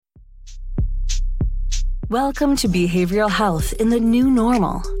Welcome to Behavioral Health in the New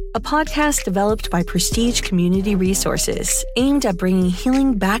Normal, a podcast developed by Prestige Community Resources, aimed at bringing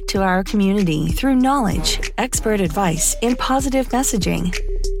healing back to our community through knowledge, expert advice, and positive messaging.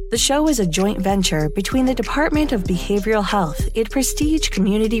 The show is a joint venture between the Department of Behavioral Health and Prestige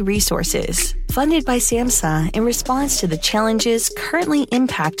Community Resources, funded by SAMHSA in response to the challenges currently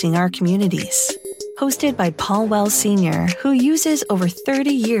impacting our communities. Hosted by Paul Wells Sr., who uses over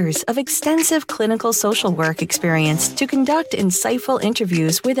 30 years of extensive clinical social work experience to conduct insightful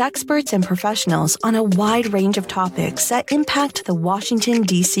interviews with experts and professionals on a wide range of topics that impact the Washington,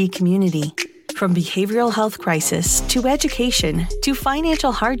 D.C. community. From behavioral health crisis to education to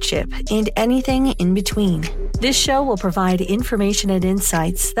financial hardship and anything in between. This show will provide information and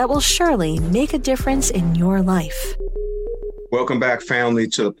insights that will surely make a difference in your life. Welcome back, family,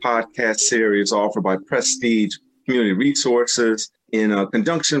 to the podcast series offered by Prestige Community Resources in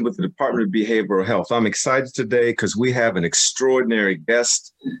conjunction with the Department of Behavioral Health. I'm excited today because we have an extraordinary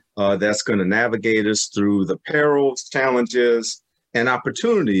guest that's going to navigate us through the perils, challenges, and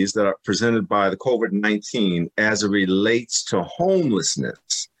opportunities that are presented by the COVID-19 as it relates to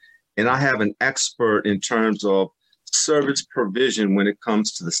homelessness. And I have an expert in terms of service provision when it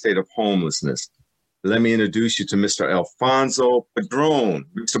comes to the state of homelessness. Let me introduce you to Mr. Alfonso Padron.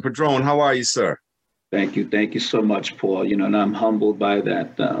 Mr. Padron, how are you, sir? Thank you. Thank you so much, Paul. And I'm humbled by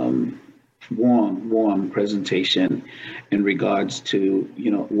that warm presentation in regards to,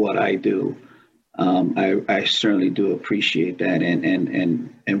 what I do. I certainly do appreciate that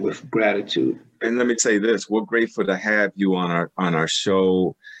and with gratitude. And let me say this, we're grateful to have you on our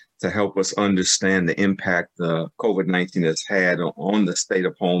show to help us understand the impact the COVID-19 has had on the state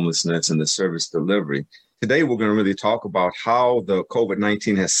of homelessness and the service delivery. Today, we're going to really talk about how the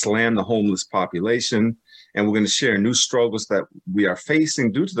COVID-19 has slammed the homeless population, and we're going to share new struggles that we are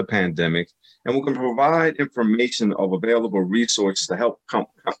facing due to the pandemic, and we're going to provide information of available resources to help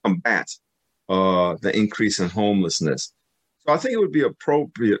combat the increase in homelessness. So I think it would be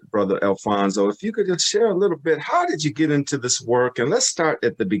appropriate, Brother Alfonso, if you could just share a little bit, how did you get into this work? And let's start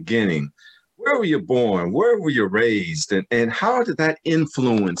at the beginning. Where were you born? Where were you raised? And how did that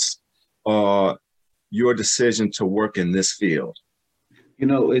influence your decision to work in this field?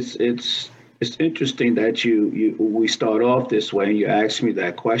 It's interesting that we start off this way and you ask me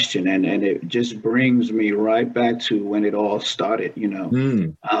that question, and it just brings me right back to when it all started,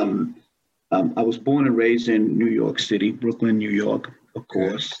 I was born and raised in New York City, Brooklyn, New York, of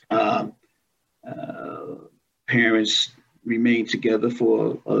course. Parents remained together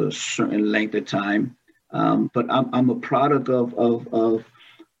for a certain length of time, but I'm a product of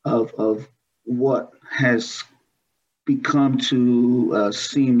what has become to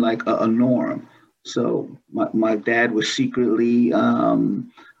seem like a norm. So my dad was secretly,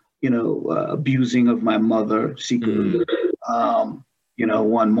 abusing of my mother secretly.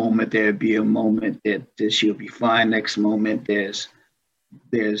 One moment there'd be a moment that she'll be fine. Next moment there's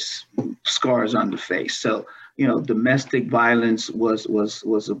scars on the face. So, domestic violence was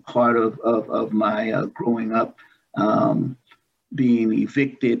a part of my growing up. Being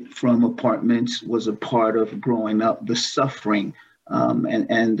evicted from apartments was a part of growing up. The suffering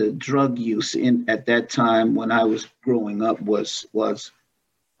and the drug use at that time when I was growing up was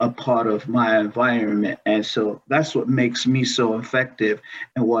a part of my environment. And so that's what makes me so effective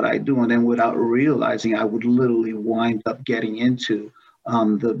in what I do. And then without realizing, I would literally wind up getting into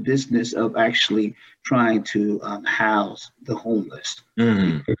the business of actually trying to house the homeless.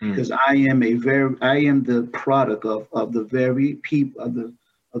 Because I am the product of the very people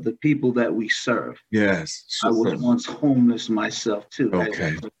of the people that we serve. Yes. I was once homeless myself too,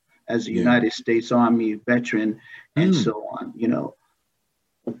 as a United States Army veteran and so on,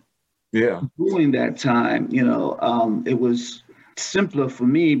 Yeah. During that time, it was simpler for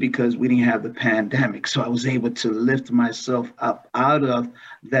me because we didn't have the pandemic. So I was able to lift myself up out of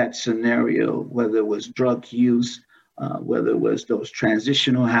that scenario, whether it was drug use, whether it was those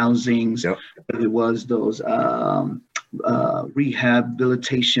transitional housings, whether it was those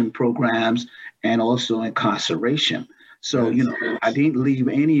rehabilitation programs, and also incarceration. So, I didn't leave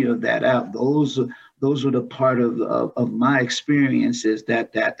any of that out. Those were the part of my experiences that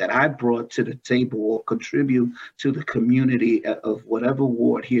I brought to the table or contribute to the community of whatever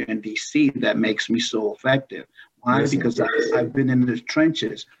ward here in DC that makes me so effective. Why? Because I've been in the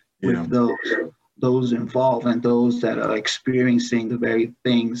trenches with those involved and those that are experiencing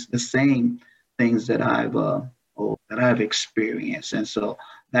the same things that I've experienced. And so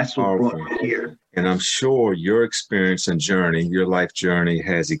that's what brought me here. And I'm sure your experience and journey, your life journey,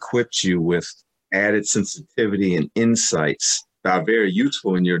 has equipped you with added sensitivity and insights are very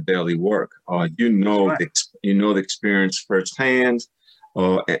useful in your daily work. You know, right. the experience firsthand.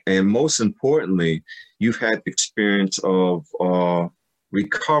 And most importantly, you've had the experience of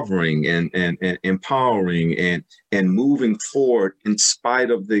recovering and empowering and moving forward in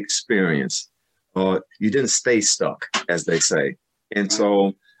spite of the experience. You didn't stay stuck, as they say. And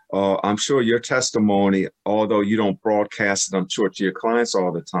so I'm sure your testimony, although you don't broadcast it, I'm sure, to your clients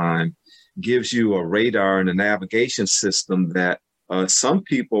all the time, gives you a radar and a navigation system that some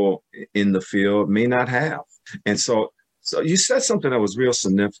people in the field may not have. And so you said something that was real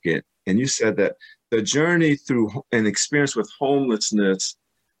significant. And you said that the journey through an experience with homelessness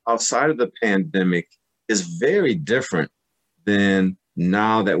outside of the pandemic is very different than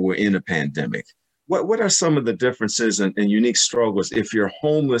now that we're in a pandemic. What are some of the differences and unique struggles if you're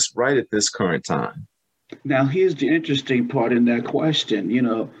homeless right at this current time? Now, here's the interesting part in that question. You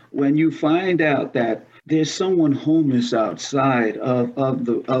know, when you find out that there's someone homeless outside of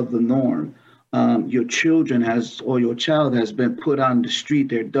the norm, your your child has been put on the street.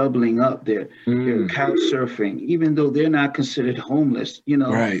 They're doubling up. They're couch surfing, even though they're not considered homeless. You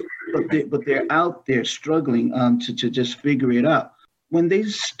know, right. But they're out there struggling to just figure it out. When they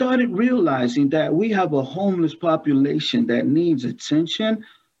started realizing that we have a homeless population that needs attention,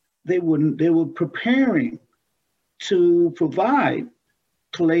 they were preparing to provide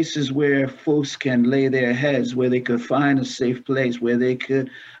places where folks can lay their heads, where they could find a safe place, where they could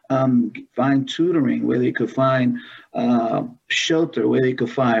find tutoring, where they could find shelter, where they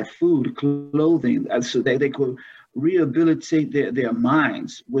could find food, clothing, so that they could rehabilitate their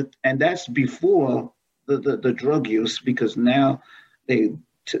minds and that's before the drug use, because now they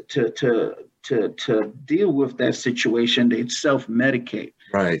to deal with that situation, they self-medicate.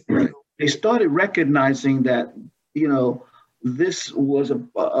 Right. They started recognizing that, you know, this was a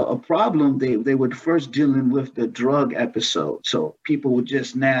problem. They were first dealing with the drug episode. So people were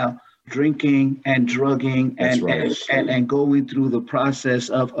just now drinking and drugging and going through the process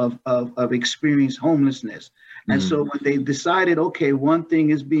of experience homelessness. And so when they decided, okay, one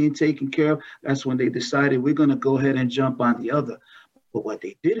thing is being taken care of, that's when they decided we're going to go ahead and jump on the other. But what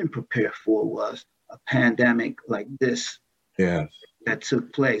they didn't prepare for was a pandemic like this that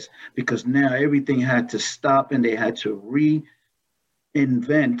took place, because now everything had to stop and they had to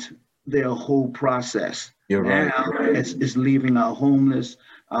reinvent their whole process. You're now right. It's leaving our homeless,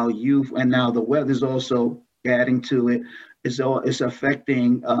 our youth, and now the weather's also adding to it. It's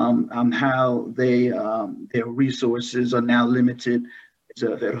affecting how their resources are now limited.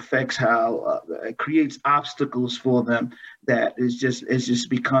 It affects how it creates obstacles for them. That is just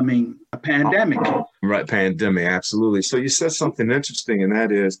becoming a pandemic. Right, pandemic, absolutely. So you said something interesting, and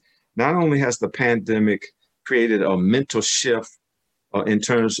that is not only has the pandemic created a mental shift in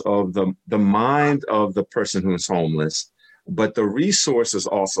terms of the mind of the person who's homeless, but the resources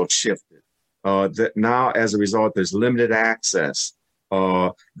also shifted. That now, as a result, there's limited access.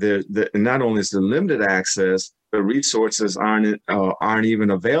 Not only is there limited access, the resources aren't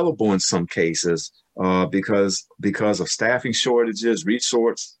even available in some cases because of staffing shortages,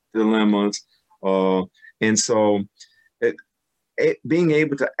 resource dilemmas, and so being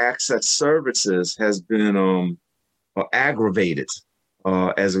able to access services has been aggravated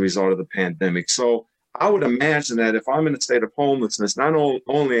as a result of the pandemic. So I would imagine that if I'm in a state of homelessness, not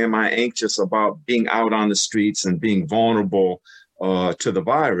only am I anxious about being out on the streets and being vulnerable to the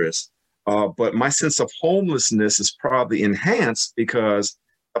virus, but my sense of homelessness is probably enhanced because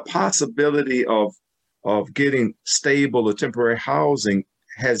the possibility of getting stable or temporary housing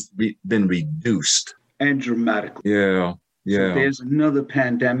has been reduced. And dramatically. Yeah. So there's another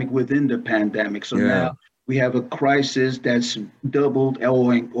pandemic within the pandemic. So now we have a crisis that's doubled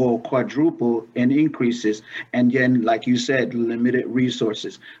or quadrupled in increases. And then, like you said, limited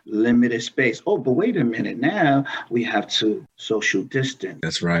resources, limited space. Oh, but wait a minute. Now we have to social distance.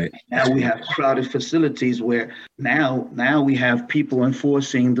 That's right. Now we have crowded facilities where now we have people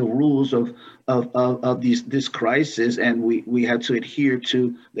enforcing the rules of this crisis, and we have to adhere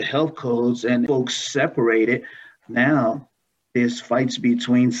to the health codes, and folks separated. Now there's fights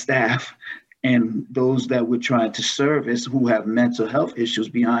between staff and those that we're trying to service who have mental health issues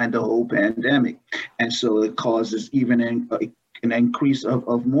behind the whole pandemic. And so it causes even an increase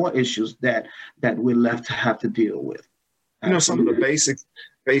of more issues that we're left to have to deal with. You know, some of the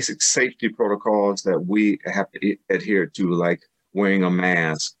basic safety protocols that we have to adhere to, like wearing a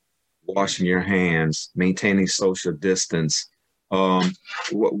mask, washing your hands, maintaining social distance.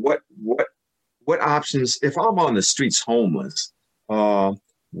 What options, if I'm on the streets homeless,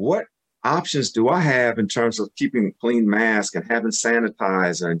 what options do I have in terms of keeping a clean mask and having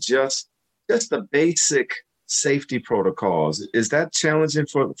sanitizer and just the basic safety protocols. Is that challenging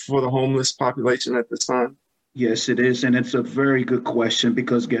for the homeless population at this time? Yes, it is. And it's a very good question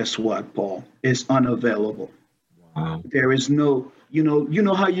because guess what, Paul? It's unavailable. Wow. There is no, you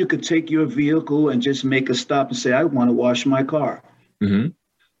know how you could take your vehicle and just make a stop and say, I want to wash my car. Mm-hmm.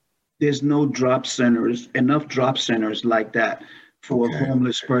 There's no enough drop centers like that for a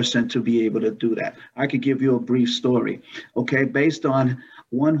homeless person to be able to do that. I could give you a brief story, okay, based on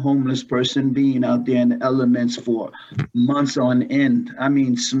one homeless person being out there in the elements for months on end. I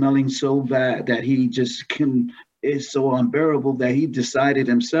mean, smelling so bad that he just is so unbearable that he decided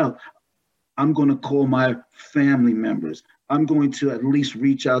himself, I'm going to call my family members. I'm going to at least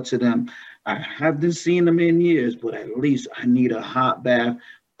reach out to them. I haven't seen them in years, but at least I need a hot bath,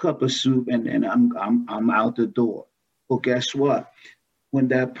 cup of soup, and I'm out the door. Well, guess what? When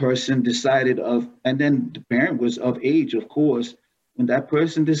that person decided and then the parent was of age, of course, when that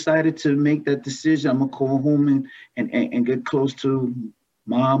person decided to make that decision, I'm gonna call home and get close to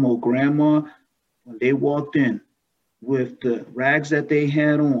mom or grandma, when they walked in with the rags that they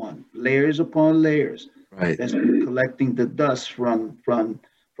had on, layers upon layers, right, that's collecting the dust from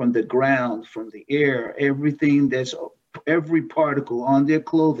the ground, from the air, every particle on their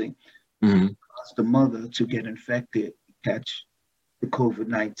clothing, caused the mother to get infected, catch the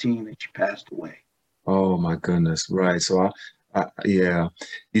COVID-19, and she passed away. Oh my goodness! Right. So, yeah,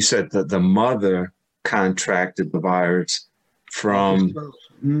 you said that the mother contracted the virus from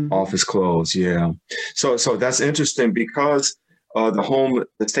office clothes. Yeah. So that's interesting because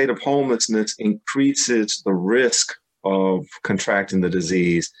the state of homelessness increases the risk of contracting the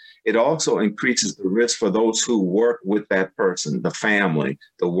disease. It also increases the risk for those who work with that person, the family,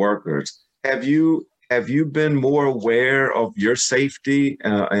 the workers. Have you been more aware of your safety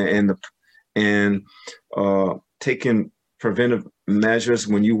and taking preventive measures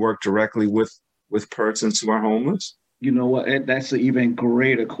when you work directly with persons who are homeless? You know what? That's an even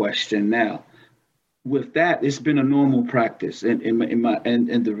greater question now. With that, it's been a normal practice in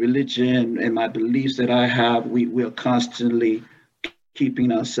the religion and my beliefs that I have. We are constantly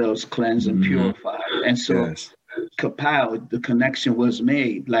keeping ourselves cleansed and purified. And so yes. Kapow, the connection was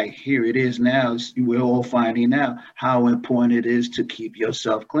made. Like, here it is now. We're all finding out how important it is to keep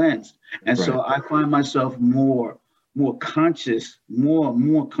yourself cleansed. And right. So I find myself more conscious,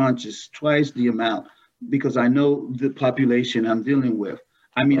 more conscious, twice the amount, because I know the population I'm dealing with.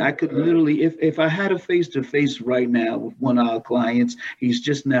 I mean, I could literally, if I had a face-to-face right now with one of our clients, he's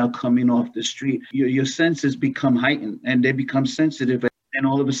just now coming off the street, your senses become heightened and they become sensitive. And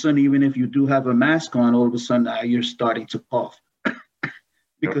all of a sudden, even if you do have a mask on, all of a sudden you're starting to cough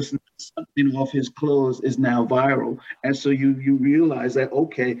because something off his clothes is now viral. And so you realize that,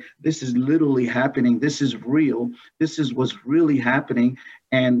 okay, this is literally happening. This is real. This is what's really happening.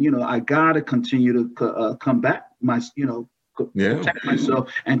 And, I got to continue to combat protect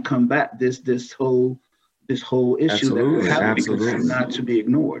myself and combat this whole issue absolutely, that we have absolutely. because it's not to be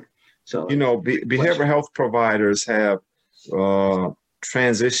ignored. So behavioral health providers have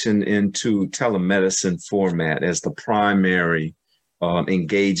transitioned into telemedicine format as the primary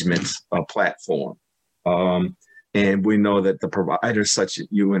engagement platform, and we know that the providers such as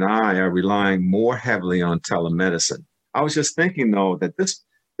you and I are relying more heavily on telemedicine. I was just thinking though that this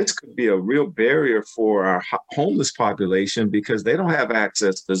could be a real barrier for our homeless population because they don't have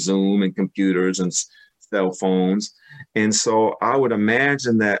access to Zoom and computers and cell phones. And so I would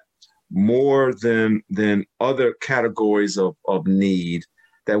imagine that more than other categories of need,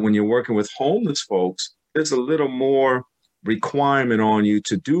 that when you're working with homeless folks, there's a little more requirement on you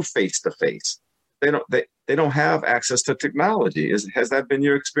to do face-to-face. They don't have access to technology. Has that been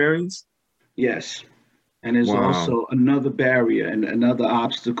your experience? Yes. And there's also another barrier and another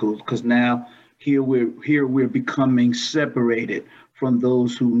obstacle because now here we're becoming separated from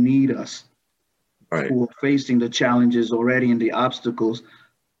those who need us, right, who are facing the challenges already and the obstacles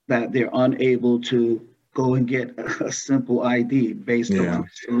that they're unable to go and get a simple ID based on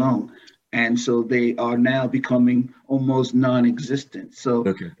this alone. And so they are now becoming almost non-existent. So,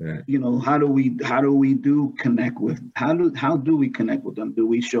 look at that. How do we connect with them? Do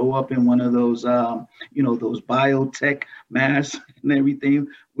we show up in one of those, those biotech masks and everything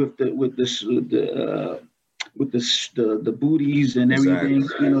with the booties and everything,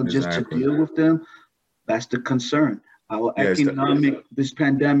 just to deal with them? That's the concern. Our this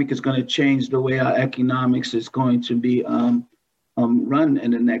pandemic is going to change the way our economics is going to be run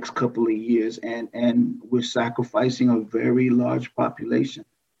in the next couple of years, and we're sacrificing a very large population.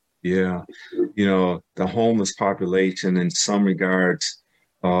 Yeah, the homeless population in some regards,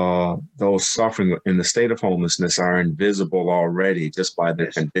 those suffering in the state of homelessness are invisible already just by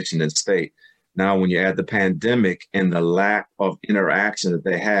their condition and state. Now, when you add the pandemic and the lack of interaction that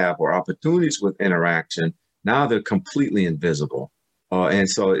they have or opportunities with interaction, now they're completely invisible. And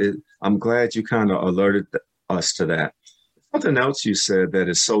so I'm glad you kind of alerted us to that. Something else you said that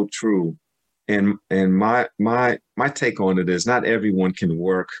is so true. And my take on it is not everyone can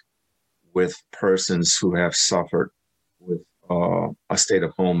work with persons who have suffered with a state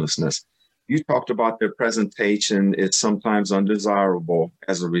of homelessness. You talked about their presentation. It's sometimes undesirable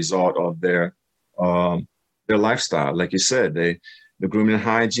as a result of their lifestyle. Like you said, the grooming and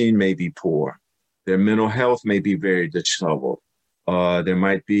hygiene may be poor. Their mental health may be very disheveled. There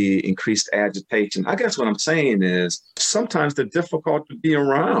might be increased agitation. I guess what I'm saying is sometimes they're difficult to be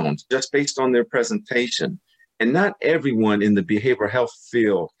around just based on their presentation. And not everyone in the behavioral health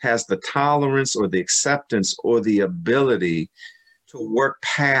field has the tolerance or the acceptance or the ability to work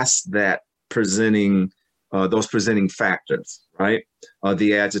past that those presenting factors, right?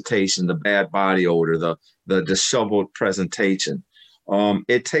 The agitation, the bad body odor, the disheveled presentation.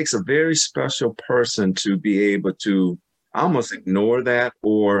 It takes a very special person to be able to almost ignore that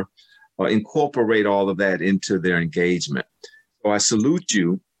or incorporate all of that into their engagement. So I salute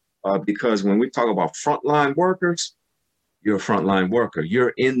you because when we talk about frontline workers, you're a frontline worker.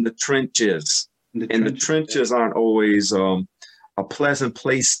 You're in the trenches. The trenches aren't always a pleasant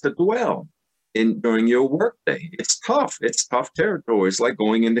place to dwell during your workday. It's tough. It's tough territory. It's like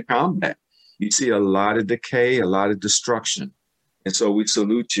going into combat. You see a lot of decay, a lot of destruction. And so we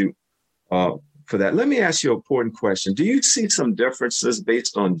salute you for that. Let me ask you an important question. Do you see some differences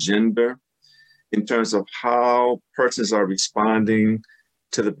based on gender in terms of how persons are responding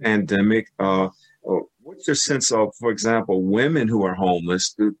to the pandemic? What's your sense of, for example, women who are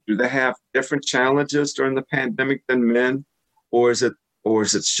homeless? Do they have different challenges during the pandemic than men? Or is it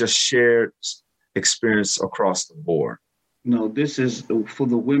just shared experience across the board? No, this is for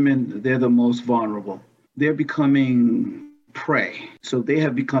the women. They're the most vulnerable. They're becoming prey. So they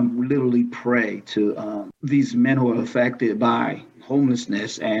have become literally prey to these men who are affected by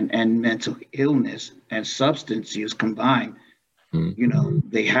homelessness and mental illness and substance use combined. Mm-hmm.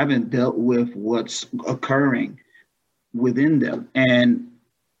 They haven't dealt with what's occurring within them, and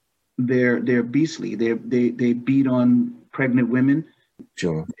they're beastly. They beat on pregnant women.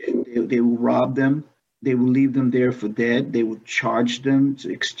 Sure. They will rob them. They will leave them there for dead. They will charge them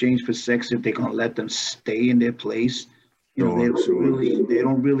to exchange for sex if they're going to let them stay in their place. They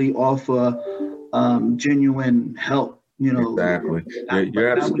don't really offer genuine help. Exactly. You're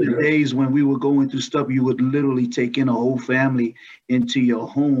absolutely right. The days when we were going through stuff, you would literally take in a whole family into your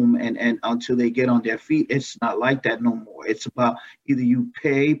home and until they get on their feet. It's not like that no more. It's about either you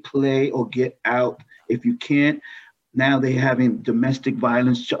pay, play, or get out. If you can't, now they're having domestic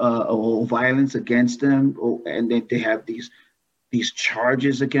violence or violence against them, and then they have these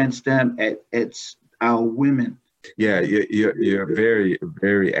charges against them. It's our women. Yeah, you're very,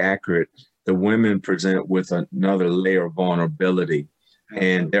 very accurate. The women present with another layer of vulnerability,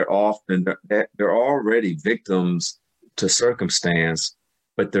 and they're already victims to circumstance,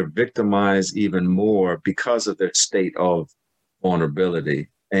 but they're victimized even more because of their state of vulnerability.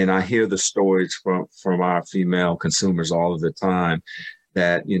 And I hear the stories from our female consumers all of the time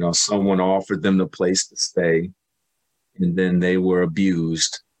that, someone offered them the place to stay, and then they were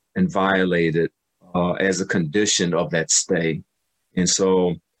abused and violated as a condition of that stay. And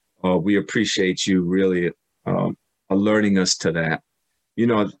so we appreciate you really alerting us to that.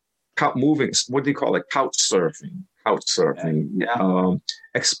 Moving, what do you call it? Couch surfing. Yeah.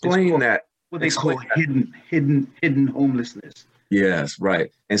 Explain that. What they call hidden homelessness. Yes,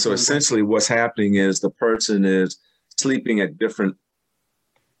 right. And so essentially what's happening is the person is sleeping at different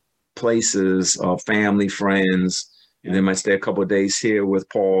places, family, friends, and they might stay a couple of days here with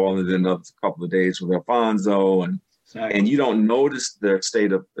Paul and then a couple of days with Alfonso. And you don't notice their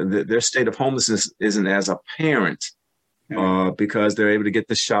state of homelessness isn't as apparent because they're able to get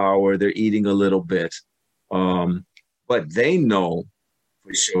the shower, they're eating a little bit. But they know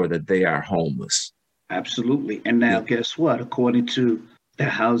for sure that they are homeless. Absolutely. And now guess what? According to the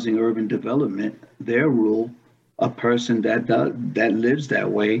Housing Urban Development, their rule, a person that lives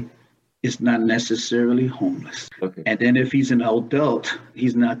that way is not necessarily homeless. Okay. And then if he's an adult,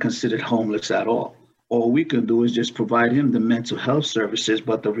 he's not considered homeless at all. All we can do is just provide him the mental health services.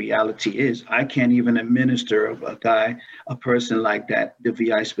 But the reality is I can't even administer a person like that, the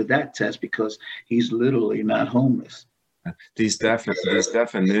VIs for that test, because he's literally not homeless. These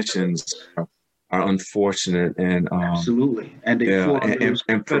definitions are unfortunate and absolutely, and they fall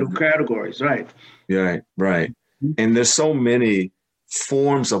into federal categories, right? Yeah, right. Mm-hmm. And there's so many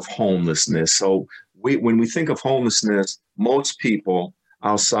forms of homelessness. So when we think of homelessness, most people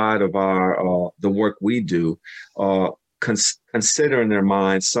outside of our the work we do, consider in their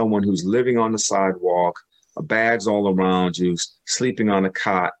minds someone who's living on the sidewalk, bags all around you, sleeping on a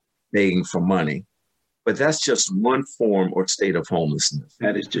cot, begging for money. But that's just one form or state of homelessness.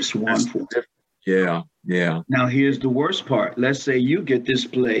 That is just one form. Yeah, yeah. Now, here's the worst part. Let's say you get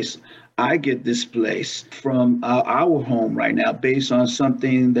displaced. I get displaced from our home right now based on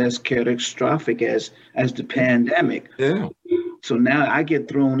something that's catastrophic as the pandemic. Yeah. So now I get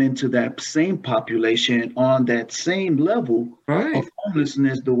thrown into that same population on that same level of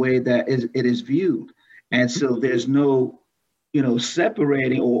homelessness, the way that it is viewed. And so there's no,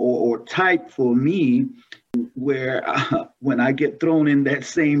 separating or type for me where when I get thrown in that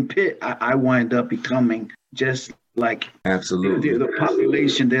same pit, I wind up becoming just like absolutely the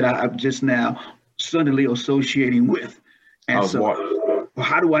population that I'm just now suddenly associating with. And so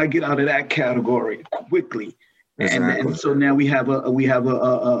how do I get out of that category quickly? Exactly. And so now we have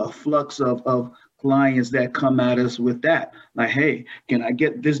a flux of clients that come at us with that. Like, hey, can I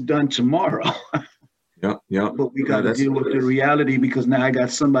get this done tomorrow? Yeah. But we got to deal with the reality, because now I got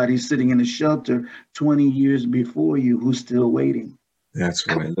somebody sitting in a shelter 20 years before you who's still waiting. That's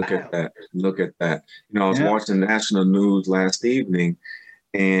right. Look at that. I was watching national news last evening,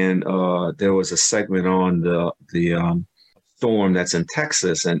 and there was a segment on the storm that's in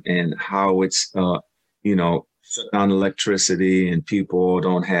Texas and how it's shut down electricity and people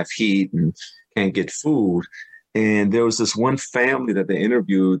don't have heat and can't get food. And there was this one family that they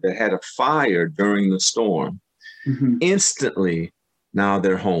interviewed that had a fire during the storm. Mm-hmm. Instantly, now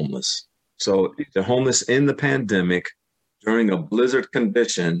they're homeless. So they're homeless in the pandemic during a blizzard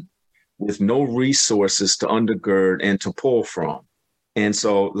condition with no resources to undergird and to pull from. And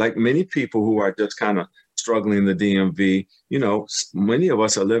so, like many people who are just kind of struggling in the DMV, many of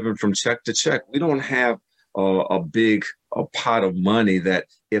us are living from check to check. We don't have a big pot of money that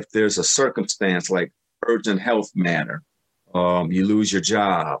if there's a circumstance like urgent health matter, you lose your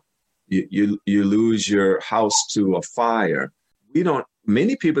job, you lose your house to a fire.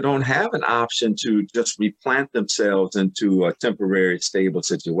 Many people don't have an option to just replant themselves into a temporary stable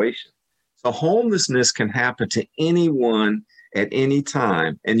situation. So homelessness can happen to anyone at any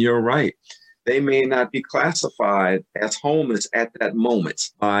time. And you're right. They may not be classified as homeless at that moment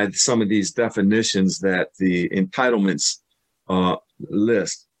by some of these definitions that the entitlements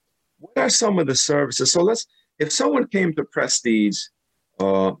list. What are some of the services? So if someone came to Prestige,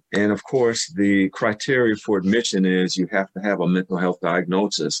 and of course the criteria for admission is you have to have a mental health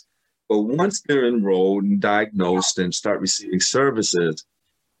diagnosis. But once they're enrolled and diagnosed and start receiving services,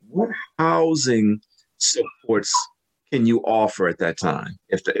 what housing supports can you offer at that time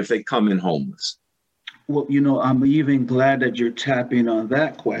if they come in homeless? Well, I'm even glad that you're tapping on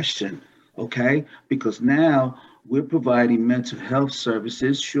that question, okay? Because now we're providing mental health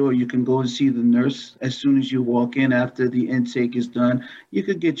services. Sure, you can go and see the nurse as soon as you walk in after the intake is done. You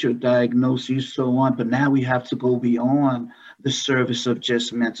could get your diagnosis, so on. But now we have to go beyond the service of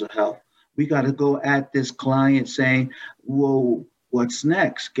just mental health. We got to go at this client saying, whoa, what's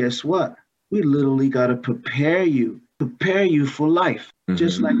next? Guess what? We literally got to prepare you for life. Mm-hmm.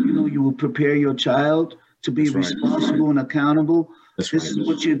 Just like, you will prepare your child to be responsible and accountable. This is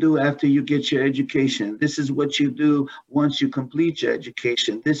what you do after you get your education. This is what you do once you complete your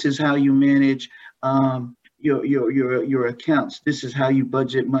education. This is how you manage your accounts. This is how you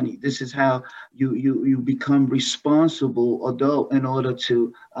budget money. This is how you become responsible adult in order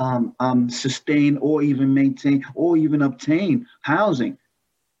to sustain or even maintain or even obtain housing.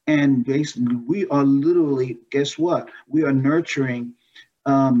 And basically, we are literally, guess what? We are nurturing,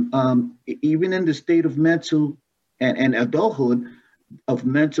 even in the state of mental and adulthood, of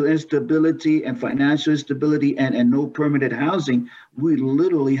mental instability and financial instability and no permanent housing, we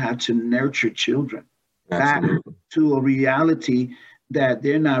literally have to nurture children back to a reality that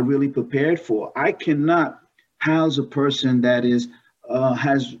they're not really prepared for. I cannot house a person that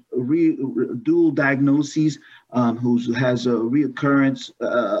has dual diagnoses, who has a reoccurrence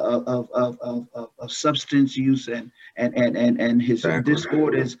of substance use and his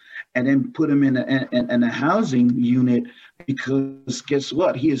disorders, and then put him in a housing unit, because guess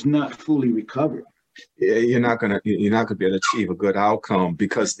what? He is not fully recovered. You're not gonna be able to achieve a good outcome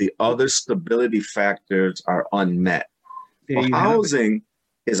because the other stability factors are unmet. Housing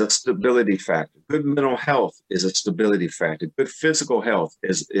is a stability factor. Good mental health is a stability factor. Good physical health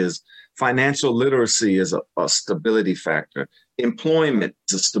is financial literacy is a stability factor. Employment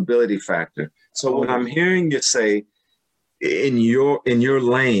is a stability factor. So when I'm hearing you say in your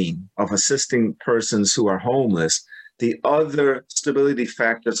lane of assisting persons who are homeless, the other stability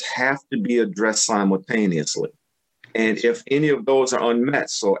factors have to be addressed simultaneously. And if any of those are unmet,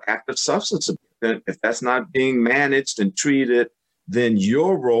 so active substance abuse, if that's not being managed and treated, then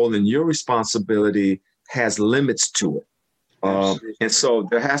your role and your responsibility has limits to it. And so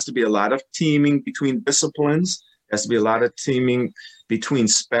there has to be a lot of teaming between disciplines. There has to be a lot of teaming between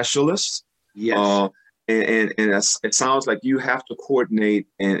specialists. Yes. And it sounds like you have to coordinate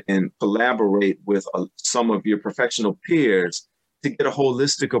and collaborate with some of your professional peers to get a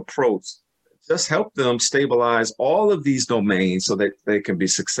holistic approach. Just help them stabilize all of these domains so that they can be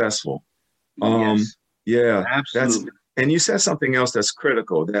successful. Yes. Yeah, absolutely. And you said something else that's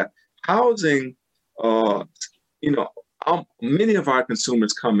critical, that housing, many of our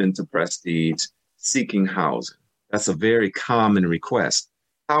consumers come into Prestige seeking housing. That's a very common request.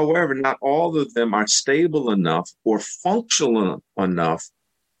 However, not all of them are stable enough or functional enough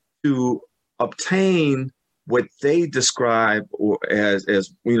to obtain what they describe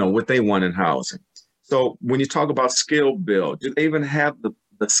as what they want in housing. So when you talk about skill build, do they even have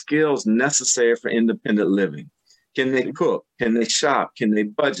the skills necessary for independent living? Can they cook? Can they shop? Can they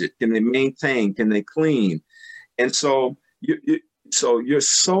budget? Can they maintain? Can they clean? And so you're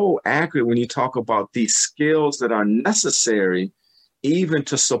so accurate when you talk about these skills that are necessary even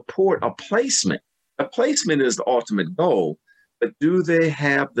to support a placement. A placement is the ultimate goal, but do they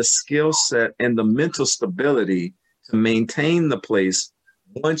have the skill set and the mental stability to maintain the place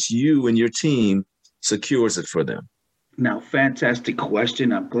once you and your team secures it for them? Now, fantastic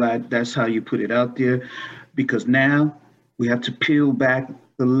question. I'm glad that's how you put it out there, because now we have to peel back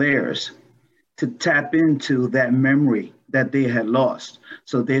the layers to tap into that memory that they had lost.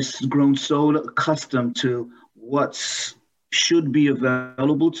 So they've grown so accustomed to what's should be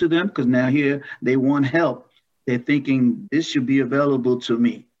available to them, because now here they want help. They're thinking this should be available to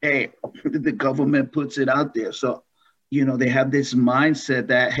me. Hey, the government puts it out there. So, they have this mindset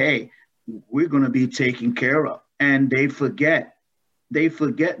that, hey, we're going to be taken care of. And they forget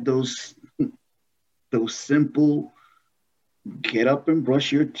those simple get up and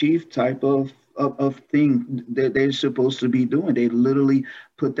brush your teeth type of thing that they're supposed to be doing. They literally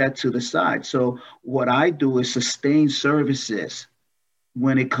put that to the side. So what I do is sustain services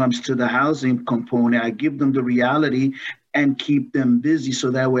when it comes to the housing component. I give them the reality and keep them busy, so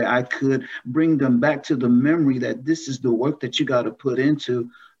that way I could bring them back to the memory that this is the work that you got to put into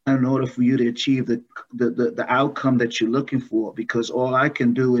in order for you to achieve the outcome that you're looking for. Because all I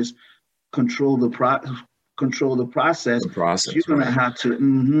can do is control the process. You're gonna have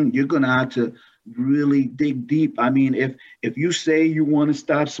to really dig deep. I mean, if you say you want to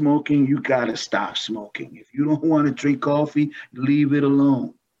stop smoking, you gotta stop smoking. If you don't want to drink coffee, leave it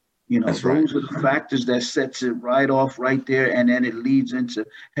alone. Those are the factors that sets it right off right there, and then it leads into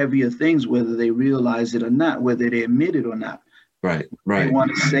heavier things, whether they realize it or not, whether they admit it or not. Right. They want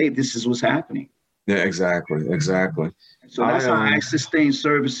to say this is what's happening. Yeah, exactly. So that's how I sustain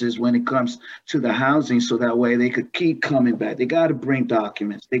services when it comes to the housing, so that way they could keep coming back. They got to bring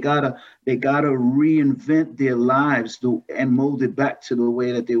documents. They gotta reinvent their lives and mold it back to the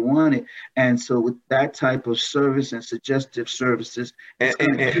way that they want it. And so with that type of service and suggestive services, and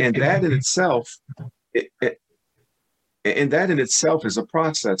that in itself, and that in itself is a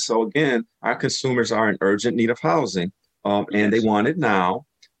process. So again, our consumers are in urgent need of housing, and they want it now.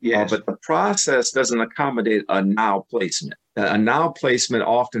 Yes. But the process doesn't accommodate a now placement. A now placement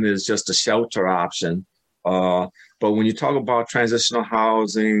often is just a shelter option. But when you talk about transitional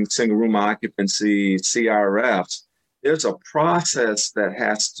housing, single room occupancy, CRFs, there's a process that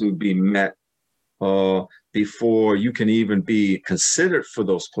has to be met before you can even be considered for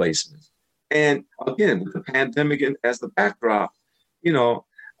those placements. And again, with the pandemic as the backdrop,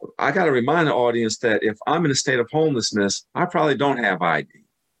 I got to remind the audience that if I'm in a state of homelessness, I probably don't have ID.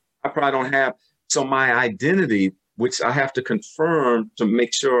 I probably don't have, so my identity, which I have to confirm to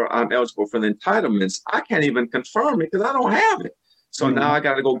make sure I'm eligible for the entitlements, I can't even confirm it because I don't have it. So now I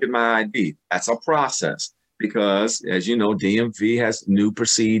got to go get my ID. That's a process because, as you know, DMV has new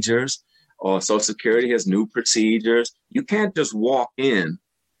procedures, or Social Security has new procedures. You can't just walk in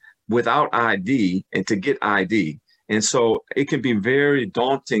without ID and to get ID. And so it can be very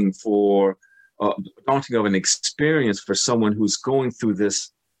daunting of an experience for someone who's going through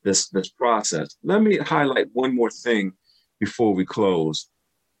this process. Let me highlight one more thing before we close.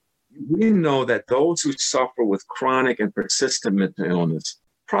 We know that those who suffer with chronic and persistent mental illness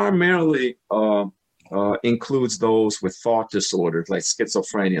primarily includes those with thought disorders like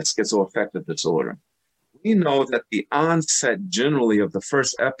schizophrenia, schizoaffective disorder. We know that the onset generally of the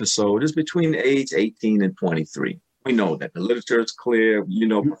first episode is between age 18 and 23. We know that. The literature is clear.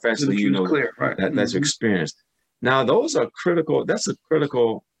 Professionally, clear, right? That's experienced. Now, those are critical. That's a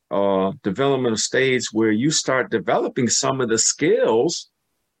critical developmental stage where you start developing some of the skills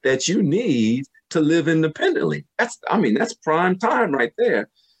that you need to live independently. That's prime time right there.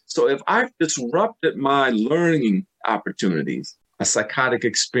 So if I've disrupted my learning opportunities, a psychotic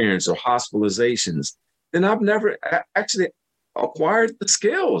experience or hospitalizations, then I've never actually acquired the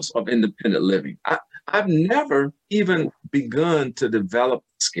skills of independent living. I've never even begun to develop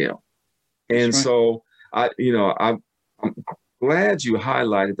the skill. And so I'm glad you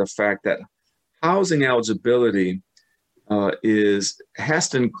highlighted the fact that housing eligibility has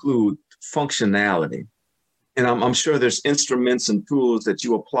to include functionality. And I'm sure there's instruments and tools that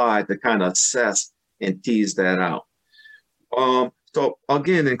you apply to kind of assess and tease that out. So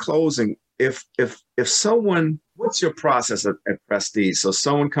again, in closing, if someone, what's your process at Prestige? So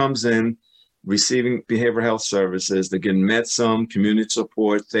someone comes in receiving behavioral health services, they're getting med-some, community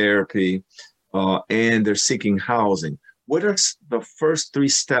support, therapy, and they're seeking housing. What are the first 3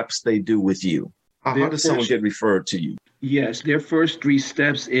 steps they do with you? How does someone get referred to you? Yes, their first 3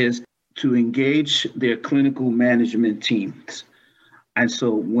 steps is to engage their clinical management teams. And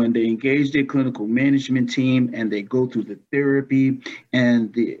so when they engage their clinical management team and they go through the therapy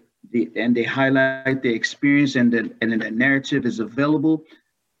and they highlight the experience and the narrative is available,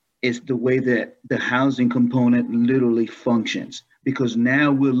 it's the way that the housing component literally functions. Because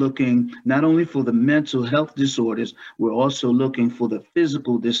now we're looking not only for the mental health disorders, we're also looking for the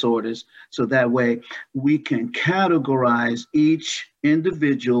physical disorders. So that way we can categorize each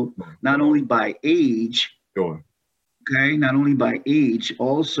individual, not only by age, sure. Okay, not only by age,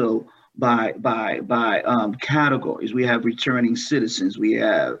 also by categories. We have returning citizens, we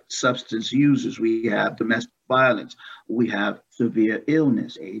have substance users, we have domestic violence, we have severe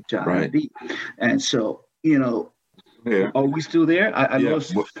illness, HIV. Right. And so, yeah. Are we still there? I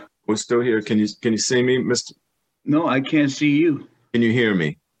lost. We're still here. Can you see me, Mr.? No, I can't see you. Can you hear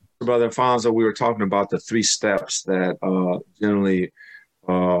me? Brother Alfonso, we were talking about the 3 steps that generally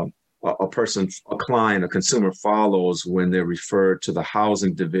a client, a consumer follows when they're referred to the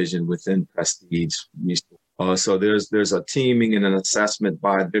housing division within Prestige. So there's a teaming and an assessment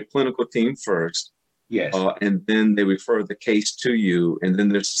by their clinical team first. Yes. And then they refer the case to you, and then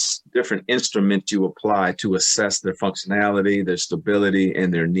there's different instruments you apply to assess their functionality, their stability,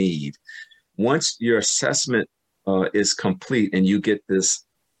 and their need. Once your assessment is complete and you get these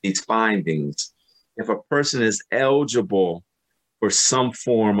findings, if a person is eligible for some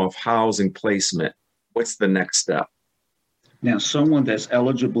form of housing placement, what's the next step? Now, someone that's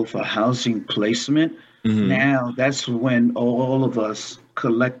eligible for housing placement, now that's when all of us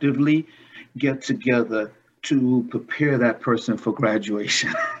collectively get together to prepare that person for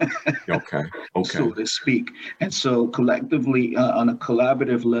graduation. Okay. So to speak. And so collectively, on a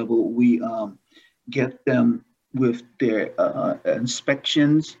collaborative level, we get them with their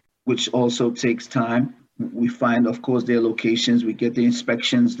inspections, which also takes time. We find, of course, their locations, we get the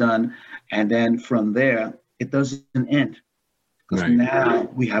inspections done, and then from there, it doesn't end. Because now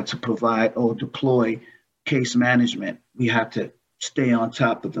we have to provide or deploy case management. We have to stay on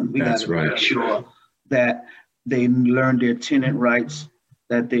top of them. We got to make sure that they learn their tenant rights,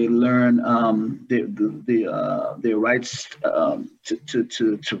 that they learn their rights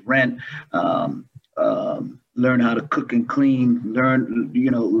to rent, learn how to cook and clean,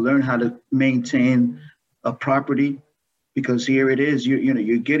 learn how to maintain a property. Because here it is,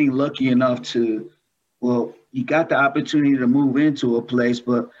 you're getting lucky enough to, you got the opportunity to move into a place,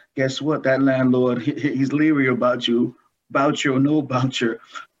 but guess what? That landlord, he's leery about you. Voucher or no voucher,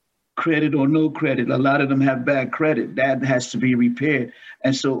 credit or no credit. A lot of them have bad credit. That has to be repaired.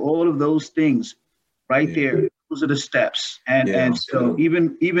 And so all of those things right there, those are the steps. And so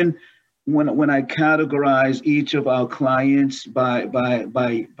even when I categorize each of our clients by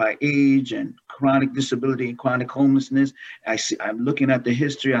age and chronic disability and chronic homelessness, I'm looking at the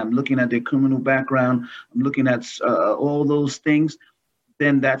history, I'm looking at their criminal background, I'm looking at all those things.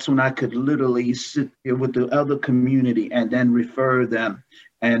 Then that's when I could literally sit here with the other community and then refer them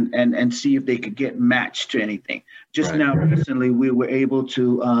and see if they could get matched to anything. Now, recently, we were able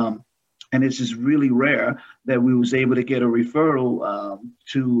to, and this is really rare, that we was able to get a referral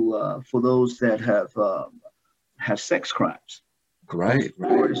for those that have sex crimes. Right.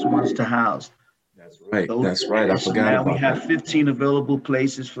 Hardest ones to house. That's right. I forgot now about we have that. 15 available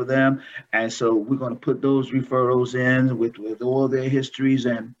places for them. And so we're going to put those referrals in with all their histories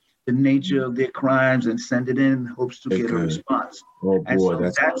and the nature of their crimes and send it in hopes to get a response. Oh boy,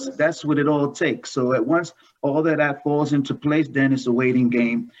 and so that's what it all takes. So at once all that falls into place, then it's a waiting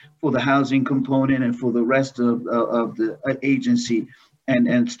game for the housing component and for the rest of the agency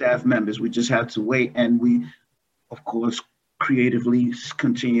and staff members. We just have to wait. And we, of course, creatively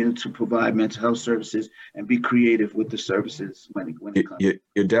continue to provide mental health services and be creative with the services when it comes.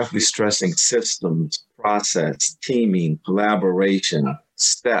 You're definitely stressing systems, process, teaming, collaboration,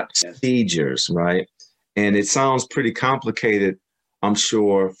 steps, procedures, right? And it sounds pretty complicated, I'm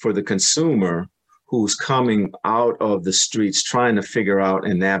sure, for the consumer who's coming out of the streets trying to figure out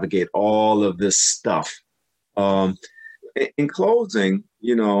and navigate all of this stuff. In closing,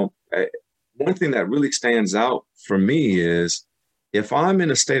 one thing that really stands out for me is if I'm in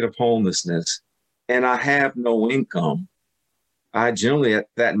a state of homelessness and I have no income, I generally at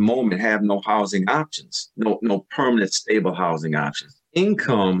that moment have no housing options, no permanent stable housing options.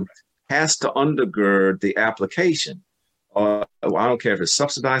 Income has to undergird the application. I don't care if it's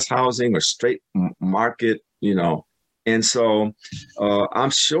subsidized housing or straight market, And so I'm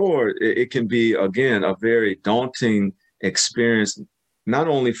sure it can be, again, a very daunting experience, not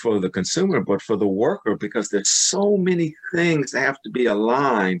only for the consumer, but for the worker, because there's so many things that have to be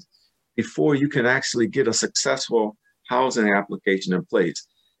aligned before you can actually get a successful housing application in place.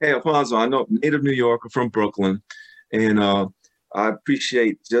 Hey, Alfonso, I know native New Yorker from Brooklyn, and I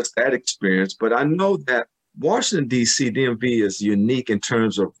appreciate just that experience, but I know that Washington, D.C., DMV is unique in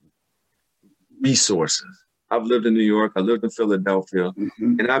terms of resources. I've lived in New York, I lived in Philadelphia,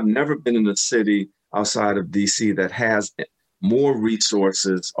 and I've never been in a city outside of D.C. that has more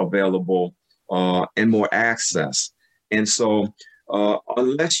resources available and more access. And so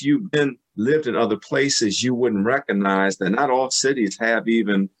unless you've lived in other places, you wouldn't recognize that not all cities have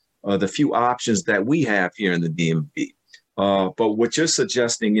even the few options that we have here in the DMV. But what you're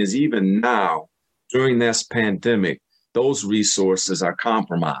suggesting is even now, during this pandemic, those resources are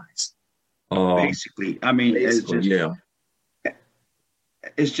compromised. Basically,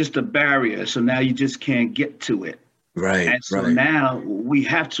 it's just a barrier. So now you just can't get to it. Right. And so now we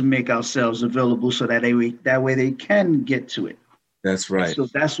have to make ourselves available so that way they can get to it. That's right. And so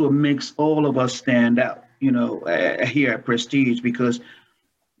that's what makes all of us stand out, here at Prestige, because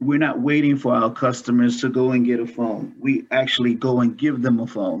we're not waiting for our customers to go and get a phone. We actually go and give them a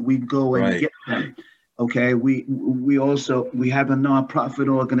phone. We go and get them. Okay, we have a nonprofit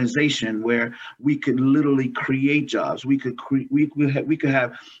organization where we could literally create jobs. We could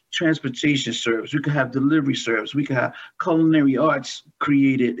have transportation service. We could have delivery service. We could have culinary arts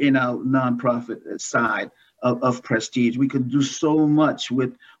created in our nonprofit side of Prestige. We could do so much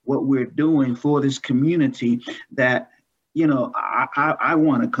with what we're doing for this community that I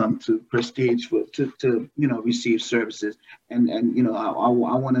want to come to Prestige to receive services, and I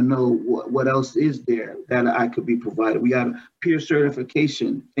want to know what else is there that I could be provided. We got a peer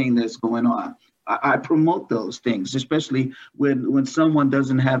certification thing that's going on. I promote those things, especially when someone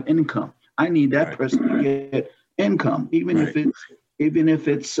doesn't have income. I need that person to get income, even if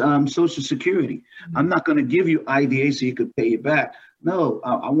it's Social Security. I'm not going to give you IDA so you could pay it back. No,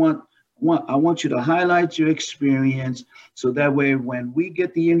 I want you to highlight your experience so that way when we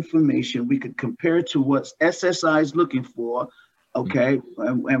get the information, we could compare it to what SSI is looking for, okay?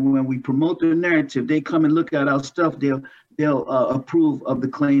 And when we promote the narrative, they come and look at our stuff, they'll approve of the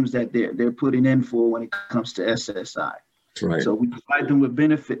claims that they're putting in for when it comes to SSI. That's right. So we provide them with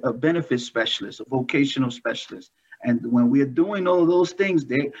a benefit specialist, a vocational specialist. And when we're doing all those things,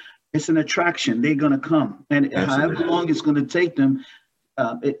 it's an attraction. They're going to come. And however long it's going to take them,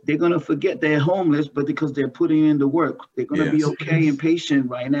 they're going to forget they're homeless, but because they're putting in the work, they're going to be okay and patient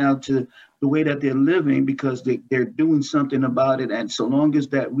right now to the way that they're living because they're doing something about it. And so long as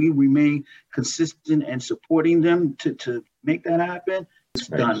that we remain consistent and supporting them to make that happen, it's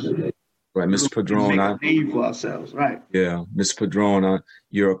done. Right, Ms. Padron. Name for ourselves, right? Yeah, Ms. Padron,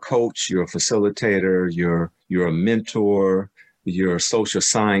 you're a coach, you're a facilitator, you're a mentor, you're a social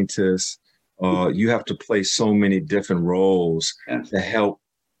scientist. You have to play so many different roles to help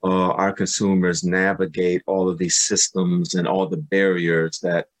our consumers navigate all of these systems and all the barriers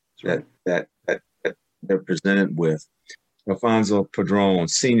that they're presented with. Alfonso Padron,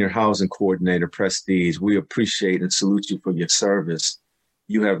 Senior Housing Coordinator, Prestige, we appreciate and salute you for your service.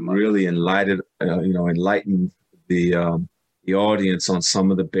 You have really enlightened the audience on some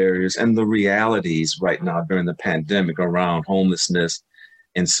of the barriers and the realities right now during the pandemic around homelessness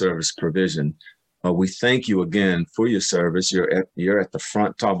and service provision. We thank you again for your service. You're at the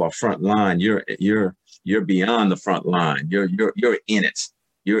front. Talk about front line. You're beyond the front line. You're in it.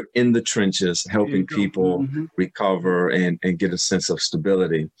 You're in the trenches, helping people recover and get a sense of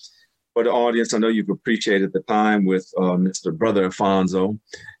stability. For the audience, I know you've appreciated the time with Mr. Brother Alfonso.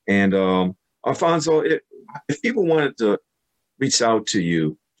 And Alfonso, if people wanted to reach out to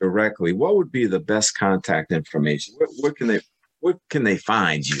you directly, what would be the best contact information? Where can they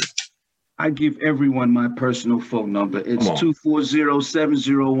find you? I give everyone my personal phone number. It's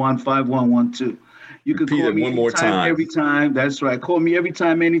 240-701-5112. You can call me one more time. Every time. That's right. Call me every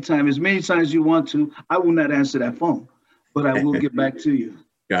time, anytime, as many times as you want to. I will not answer that phone, but I will get back to you.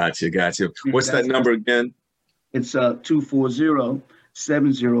 Gotcha. What's that number again? It's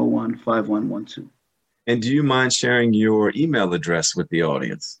 240-701-5112. And do you mind sharing your email address with the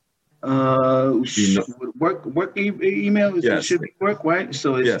audience? Work email? Yes. It should be work, right?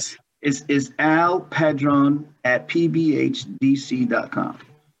 So yes. It's alpadron@pbhdc.com.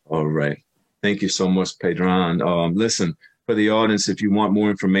 All right. Thank you so much, Padron. Listen, for the audience, if you want more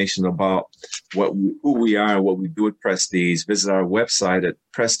information about who we are and what we do at Prestige, visit our website at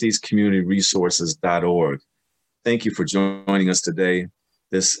prestigecommunityresources.org. Thank you for joining us today.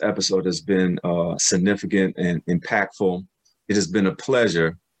 This episode has been significant and impactful. It has been a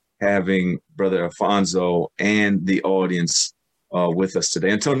pleasure having Brother Alfonso and the audience with us today.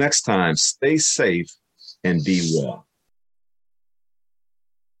 Until next time, stay safe and be well.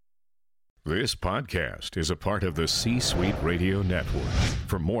 This podcast is a part of the C-Suite Radio Network.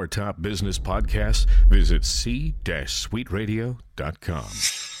 For more top business podcasts, visit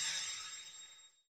c-suiteradio.com.